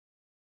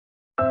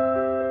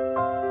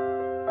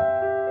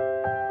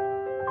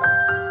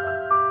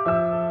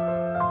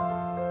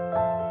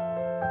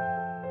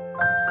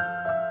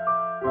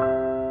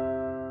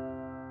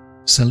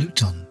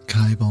Saluton,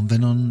 kai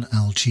bonvenon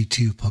al ci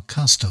tiu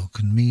podcasto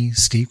kun mi,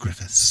 Steve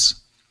Griffiths.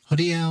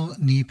 Hodiaŭ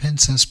ni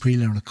pensas pri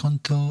la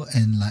rakonto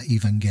en la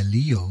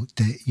Evangelio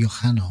de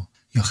Johano,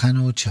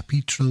 Johano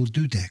chapitro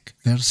 20,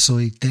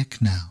 versoj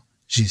 19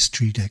 ĝis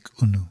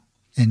 31,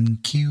 en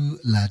kiu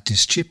la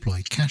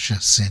disĉiploj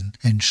kaŝas sin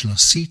en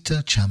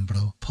ŝlosita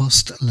ĉambro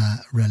post la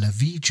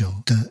releviĝo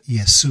de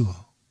Jesuo.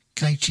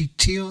 Kai ci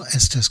tio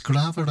estas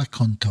grava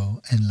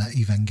rakonto en la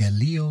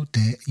Evangelio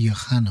de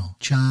Johano,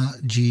 ĉar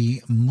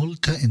ĝi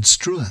multe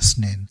instruas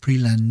nin pri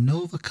la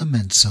nova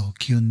komenco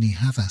kiun ni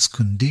havas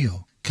kun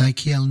Dio, kai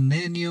kiel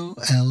nenio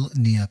el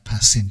nia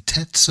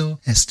pasinteco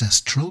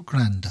estas tro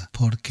granda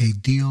por ke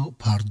Dio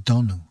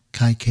pardonu,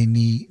 kai ke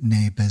ni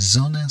ne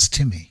bezonas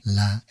timi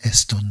la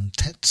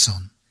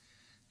estontecon.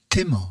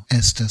 Timo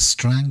estas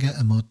stranga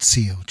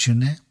emocio, ĉu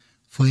ne?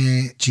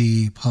 Foje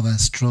ĝi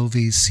povas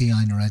trovi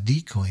siajn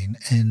radikojn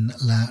en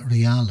la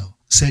realo,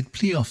 sed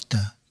pli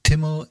ofte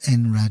timo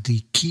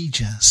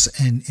enradikiĝas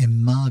en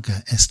imaga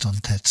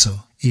estonteco,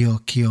 io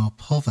kio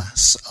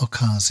povas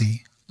okazi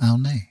aŭ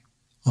ne.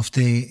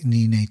 Ofte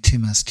ni ne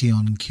timas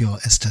tion kio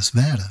estas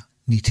vera,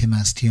 ni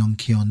timas tion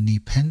kion ni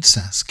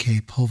pensas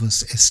ke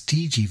povas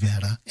estiĝi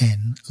vera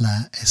en la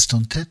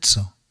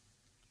estonteco.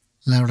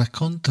 La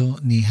rakonto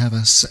ni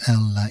havas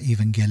el la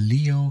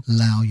Evangelio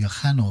laŭ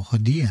Johano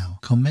hodiaŭ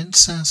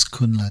komencas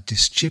kun la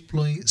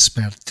disĉiploj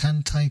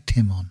spertantaj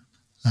timon.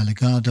 La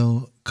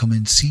legado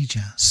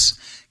komenciĝas,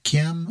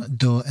 kiam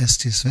do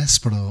estis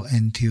vespero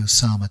en tiu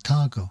sama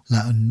tago,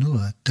 la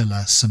unua de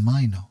la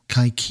semajno,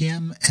 kaj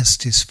kiam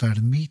estis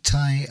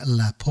fermitaj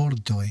la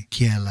pordoj,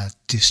 kie la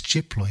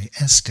disĉiploj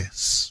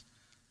estis.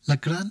 La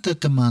granda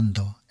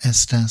demando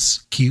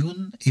estas,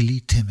 kiun ili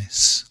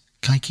timis,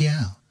 kaj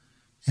kial?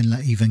 En la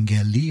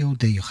Evangelio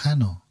de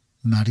Johano,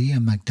 Maria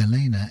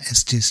Magdalena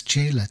estis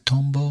ĉe la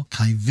tombo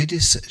kaj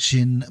vidis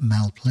ĝin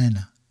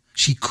malplena.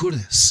 Ŝi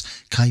kuris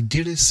kaj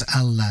diris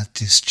al la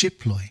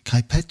disĉiploj,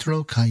 kaj Petro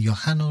kaj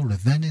Johano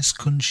revenis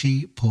kun ŝi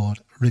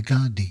por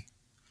rigardi.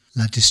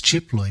 La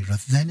disĉiploj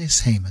revenis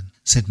hejmen,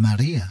 sed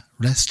Maria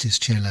restis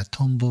ĉe la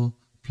tombo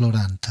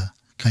ploranta,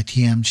 kaj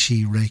tiam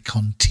ŝi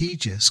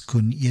renkontiĝis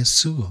kun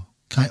Jesuo.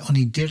 Kai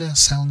oni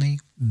diras al ni,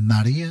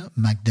 Maria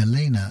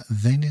Magdalena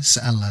venis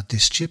al la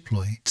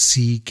disĉiploj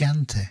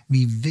sciigante,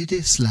 mi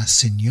vidis la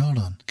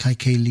Signoron, kai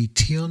ke li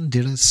tion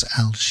diris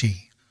al ŝi.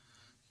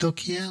 Do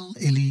kiel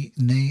ili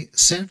ne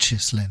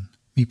serĉis lin?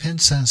 Mi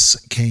pensas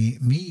ke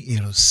mi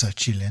irus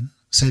serĉi lin,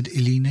 sed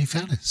ili ne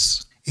faris.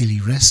 Ili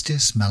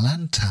restis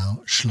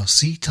malantaŭ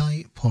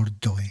ŝlositaj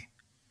pordoj.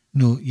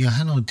 Nu,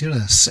 Johano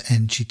diras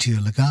en ĉi tiu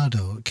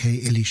legado ke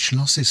ili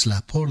ŝlosis la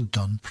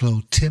pordon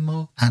pro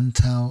timo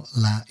antaŭ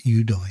la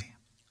judoj.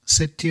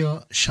 Sed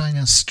tio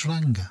ŝajnas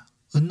stranga.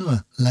 Unue,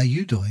 la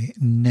judoj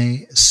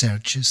ne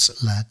serĉis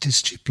la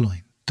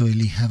disĉiplojn, do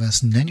ili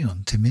havas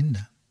nenion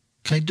timinda.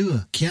 Kaj due,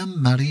 kiam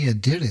Maria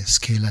diris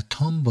ke la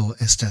tombo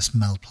estas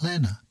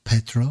malplena,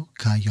 Petro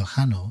kaj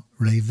Johano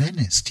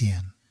revenis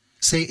tien.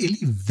 Se ili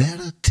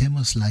vera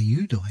timus la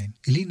judojn,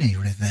 ili ne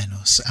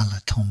revenos al la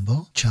tombo,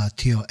 ĉar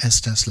tio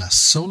estas la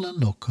sola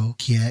loko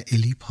kie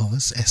ili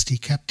povas esti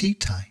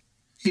kaptitaj.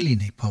 Ili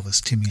ne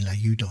povas timi la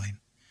judojn.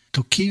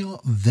 Do kio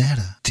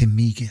vera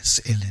timigis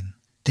ilin?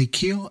 De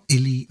kio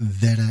ili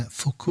vera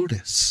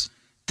fokuris?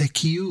 De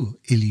kiu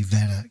ili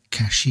vera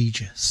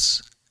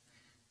kaŝiĝis?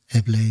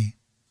 Eble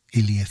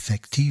ili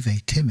efektive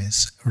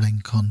timis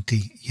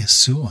renkonti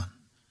Jesuon.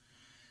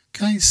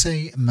 Kai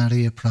se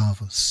Maria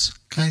pravus,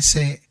 kai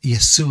se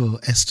Jesuo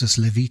estus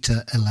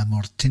levita el la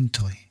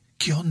mortintoj,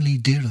 kion li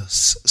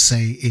dirus se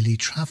ili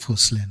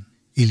trafus lin?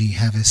 Ili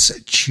havis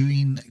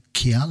ĉiujn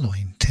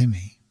kialojn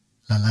timi.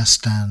 La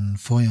lastan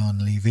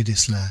fojon li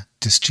vidis la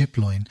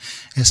disĉiplojn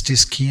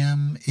estis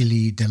kiam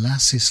ili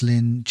delasis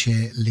lin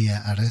ĉe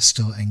lia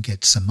aresto en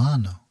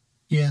Getsemano.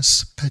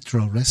 Jes,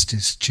 Petro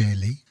restis ĉe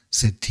li,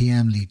 sed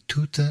tiam li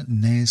tute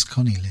neis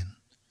koni lin.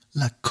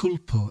 La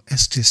culpo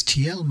estis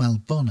tiel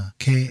malbona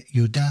ke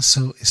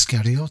Judaso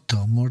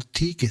Iskarioto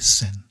mortigis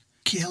sin.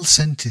 Kiel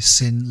sentis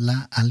sin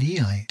la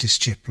aliaj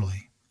disĉiploj?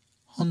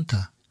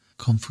 Honta,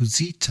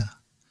 konfuzita,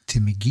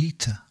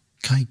 timigita.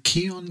 Kaj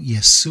kion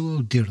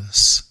Jesuo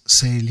dirus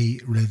se li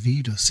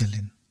revidus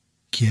ilin?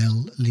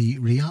 Kiel li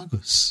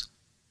reagus?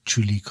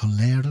 Ĉu li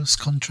kolerus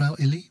kontraŭ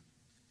ili?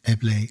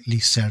 Eble li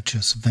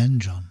serĉus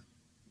venĝon.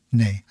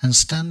 Ne,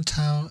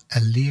 anstataŭ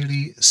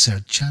eliri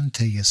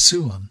serĉante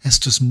Jesuon,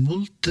 estus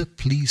multe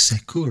pli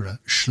sekura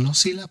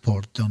ŝlosi la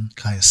pordon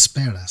kaj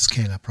esperas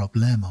ke la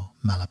problemo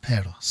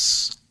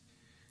malaperos.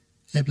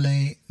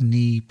 Eble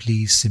ni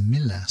pli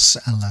similas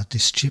al la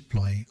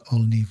disĉiploj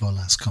ol ni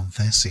volas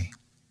konfesi.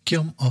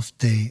 Kiom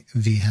ofte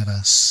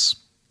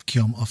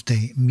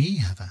mi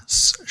havas,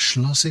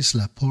 ŝlosis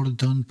la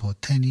pordon por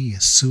teni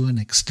Jesuon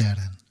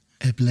eksteren.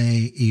 Eble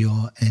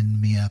io en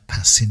mia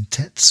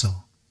pasinteco,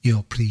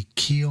 io pri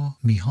kio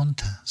mi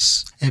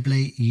hontas. Eble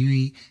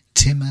iui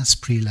timas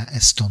pri la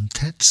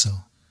estonteco.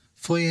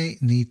 Foje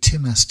ni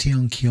timas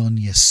tion kion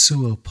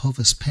Jesuo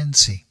povas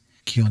pensi,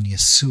 kion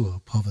Jesuo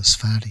povas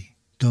fari.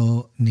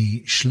 Do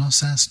ni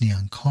schlossas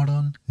nian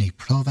koron, ni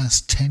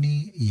provas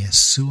teni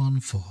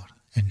Jesuon for,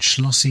 en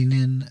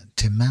schlossinin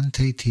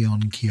timante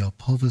tion kio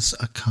povus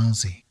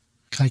okazi.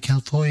 Kai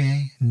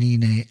kelkfoje ni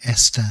ne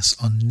estas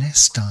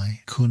honestai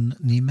kun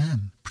ni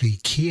mem, pri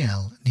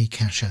kiel ni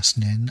kaŝas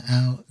nin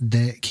aŭ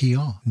de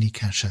kio ni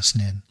kaŝas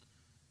nin.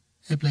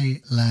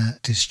 Eble la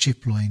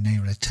disĉiploj ne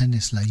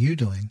retenis la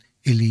judojn,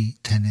 ili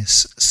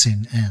tenis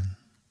sin en.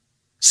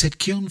 Sed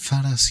kion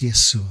faras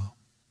Jesuo?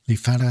 Li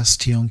faras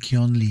tion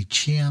kion li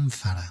ĉiam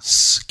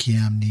faras,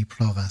 kiam ni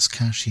provas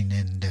kaŝi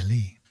nin de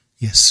li.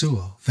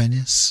 Jesuo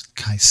venis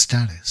kaj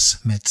staris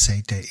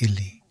meze de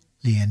ili.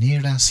 Li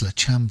eniras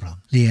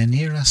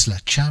la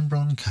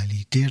ĉambron kaj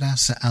li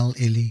diras al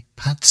ili,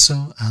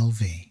 paco al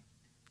vi.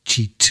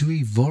 Ĉi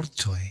tiuj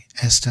vortoj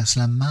estas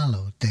la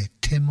malo de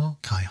timo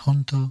kaj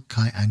honto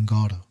kaj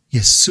angoro.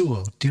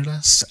 Jesuo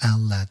diras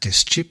al la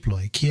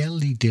disĉiploj kiel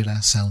li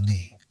diras al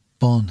ni.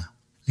 Bona.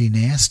 Li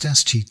ne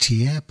estas ĉi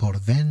tie por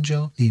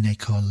venĝo, li ne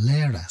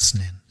koleras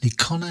nin. Li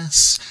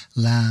konas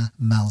la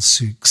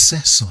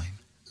malsukcesojn.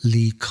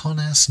 Li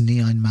konas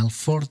niajn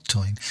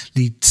malfortojn,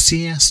 li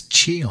scias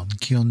ĉion,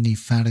 kion ni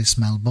faris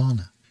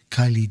malbone,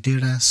 kaj li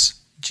diras,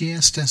 ĝi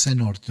estas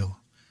en ordo,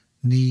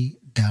 ni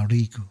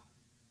daŭrigu.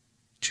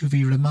 Ĉu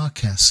vi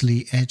rimarkas, li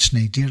eĉ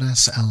ne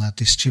diras al la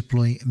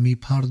disĉiploj, mi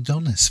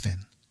pardonas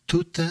vin.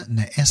 Tute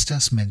ne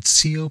estas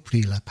mencio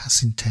pri la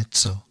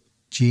pasinteco.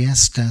 Ĝi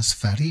estas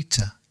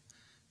farita,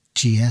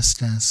 ĝi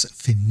estas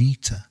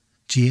finita,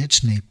 ĝi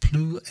eĉ ne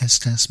plu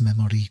estas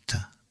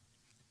memorita.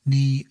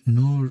 Ni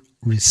nur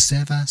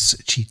ricevas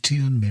ĉi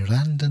tiun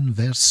mirandan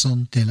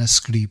verson de la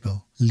skribo.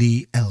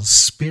 Li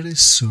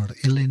elspiris sur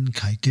ilin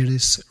kaj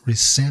diris,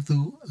 ricevu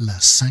la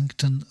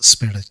Sanktan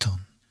Spiriton.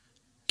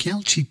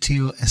 Kiel ĉi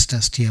tio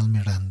estas tiel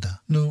miranda?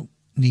 Nu,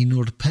 ni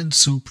nur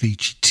pensu pri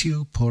ĉi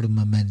tiu por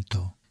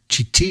momento.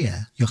 Ĉi tie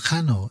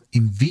Johano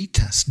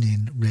invitas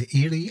nin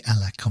reiri al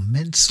la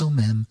komenco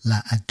mem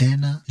la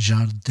Edena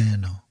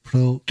ĝardeno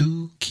pro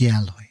du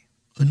kialoj.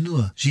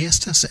 Unua, ĝi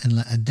estas en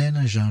la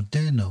Edena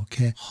ĝardeno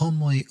ke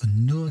homoj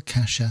unua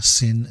kaŝas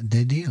sin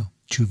de Dio.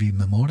 Ĉu vi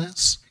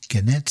memoras?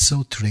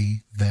 Genezo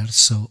 3,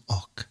 verso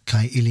 8.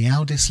 Kaj ili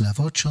aŭdis la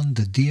voĉon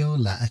de Dio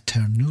la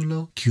Eternulo,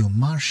 kiu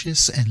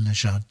marŝis en la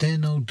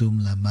ĝardeno dum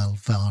la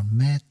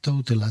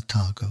malvarmeto de la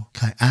tago.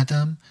 Kaj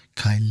Adam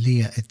kaj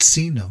lia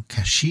edzino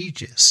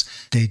kaŝiĝis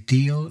de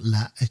Dio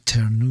la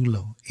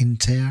Eternulo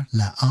inter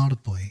la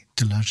arboj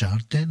de la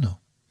ĝardeno.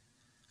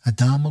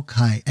 Adamo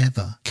kaj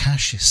Eva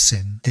kaŝis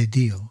sin de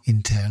Dio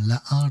inter la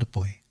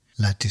arboj.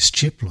 La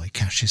disĉiploj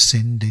kaŝis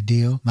sin de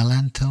Dio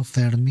malantaŭ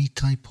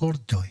fermitaj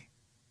pordoj.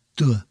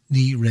 2.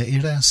 Ni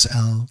reiras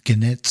al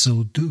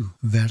Genezo 2,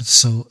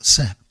 verso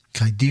 7.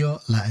 Kaj Dio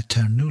la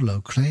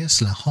Eternulo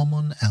kreis la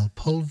homon el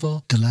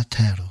polvo de la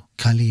tero,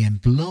 kaj li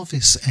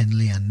enblovis en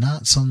lia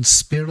nacon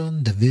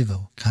spiron de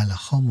vivo, kaj la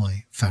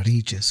homoj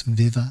fariĝis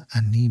viva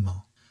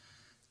animo.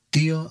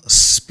 Dio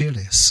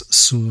spiris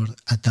sur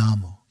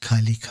Adamo,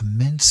 kaj li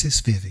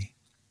komencis vivi.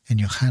 En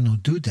Johano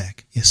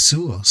 20,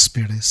 Jesuo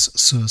spiris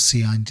sur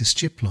siajn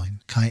disĉiplojn,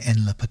 kaj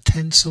en la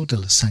potenco de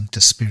la Sankta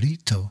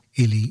Spirito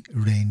ili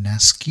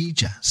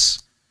renaskiĝas.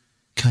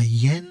 Kaj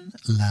jen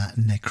la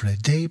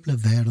nekredebla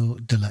vero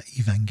de la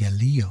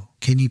Evangelio,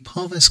 ke ni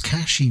povas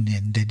kaŝi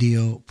nin de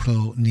Dio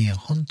pro nia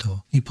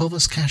honto, ni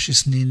povas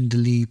kaŝis nin de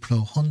li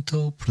pro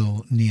honto,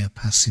 pro nia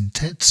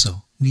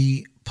pasinteco,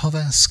 ni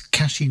povas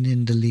kaŝi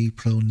nin de li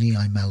pro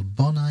niaj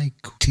malbonaj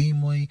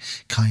kutimoj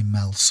kaj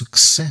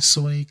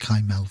malsukcesoj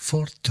kaj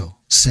malforto.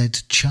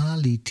 Sed ĉar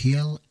li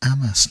tiel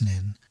amas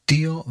nin,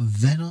 Dio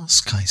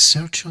venos kaj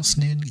serĉos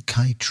nin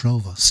kaj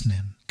trovos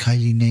nin. Kaj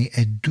li ne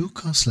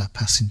edukos la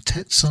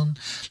pasintecon,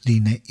 li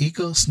ne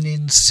igos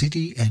nin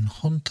sidi en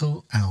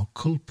honto aŭ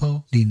kulpo,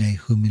 li ne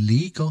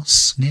humiligos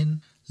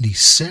nin, li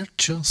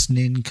serĉos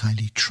nin kaj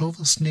li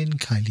trovos nin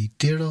kaj li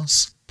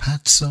diros,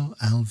 paco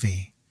al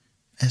vi.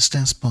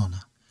 Estas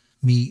bona.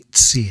 Mi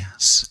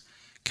scias,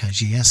 kaj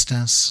ĝi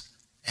estas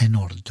en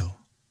ordo.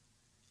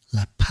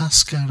 La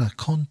paska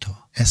rakonto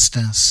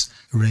estas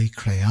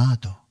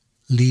rekreado.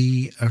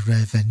 Li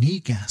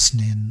revenigas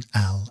nin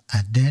al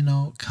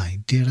Edeno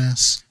kaj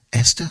diras,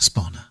 estas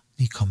bona,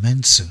 ni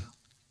komencu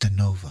de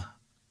nova.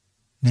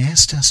 Ne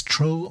estas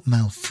tro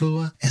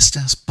malfrua,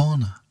 estas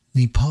bona,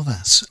 ni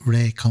povas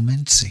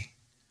rekomenci.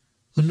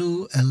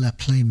 Unu el la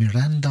plej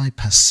mirandaj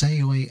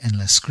paseoj en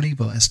la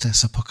skribo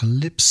estas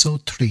Apokalipso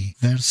 3,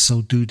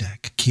 verso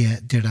 20, kie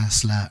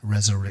diras la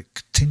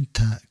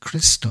resurrektinta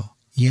Kristo,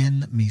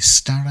 jen mi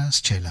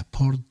staras ĉe la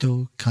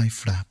pordo kaj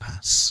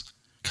frapas.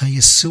 Kaj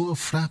Jesuo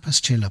frapas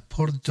ĉe la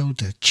pordo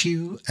de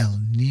ĉiu el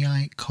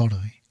niaj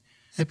koroj.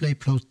 Eble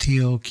pro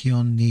tio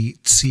kion ni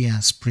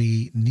scias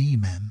pri ni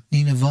mem,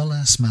 ni ne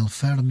volas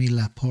malfermi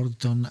la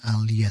pordon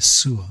al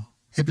Jesuo.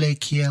 Eble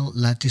kiel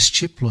la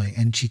disĉiploj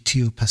en ĉi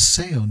tiu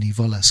paseo ni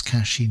volas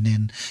kaŝi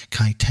nin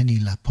kaj teni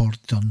la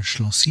pordon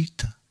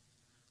ŝlosita.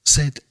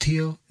 Sed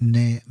tio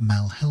ne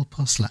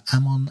malhelpos la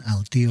amon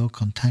al Dio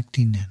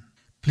kontakti nin.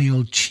 Pli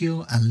ol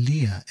ĉio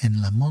alia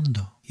en la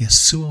mondo,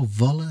 Jesuo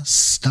volas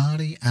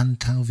stari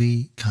antaŭ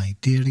vi kaj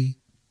diri,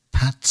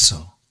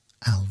 paco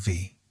al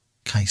vi,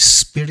 cae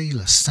spiri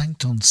la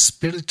sancton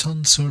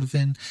spiriton sur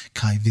vin,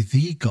 cae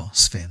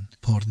vivigos vin,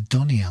 por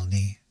doni al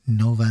ni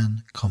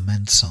novan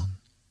comenson.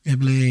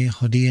 Eble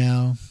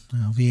hodiaŭ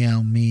vi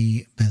aŭ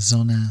mi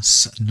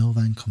bezonas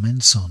novan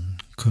komencon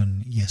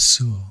kun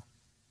Jesuo.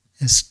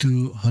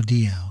 Estu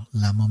hodiaŭ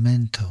la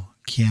momento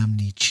kiam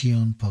ni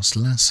ĉion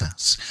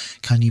postlasas,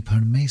 kaj ni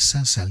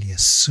permesas al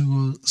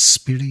Jesuo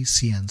spiri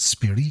sian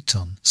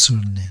spiriton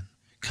sur nin,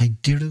 kaj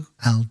diru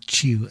al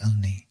ĉiu el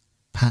ni,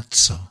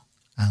 paco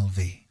al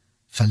vi.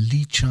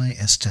 Feliĉaj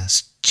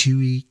estas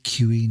ĉiuj,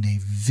 kiuj ne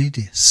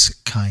vidis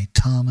kaj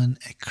tamen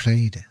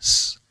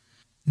ekredis.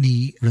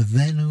 Ni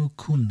revenu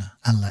cun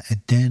al la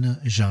edena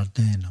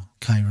giardeno,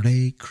 cae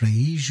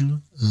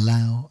recreigu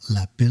lau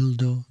la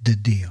bildo de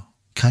Dio,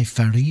 cae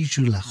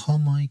farigu la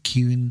homoi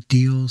cium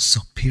Dio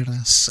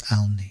sopiras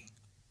al ni.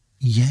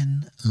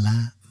 Jen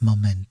la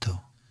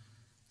momento,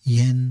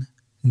 jen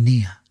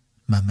nia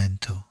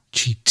momento,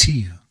 ci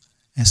tiu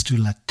estu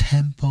la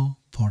tempo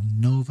por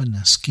nova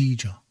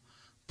nascigio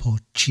por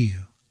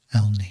ciu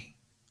el ni.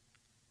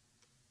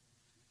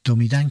 Do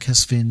mi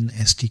dankas vin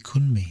esti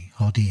cun mi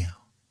hodiaŭ.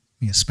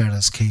 Mi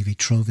esperas che vi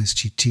trovis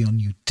ci tion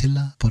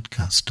utila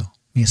podcasto.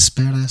 Mi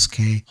esperas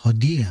che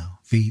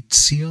hodiaŭ vi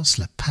scios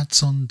la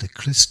pacon de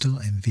Cristo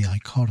en viai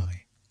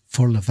coroi,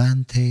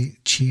 forlevante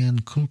cian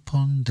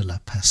culpon de la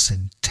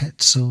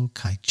pacentezo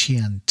cae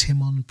cian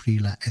timon pri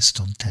la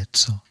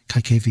estontezo,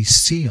 cae che vi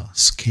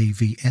scios che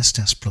vi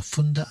estas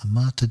profunda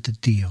amata de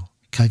Dio,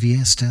 cae vi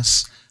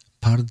estas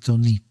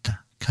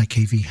pardonita, cae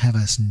che vi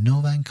havas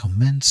novan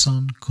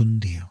komencon kun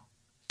Dio.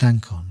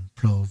 Dankon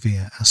pro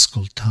via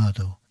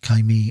ascoltado,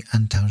 cae mi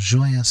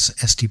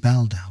antaŭĝojas esti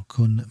baldaŭ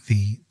kun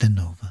vi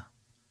denove.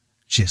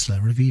 Ĝis la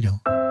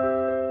revido.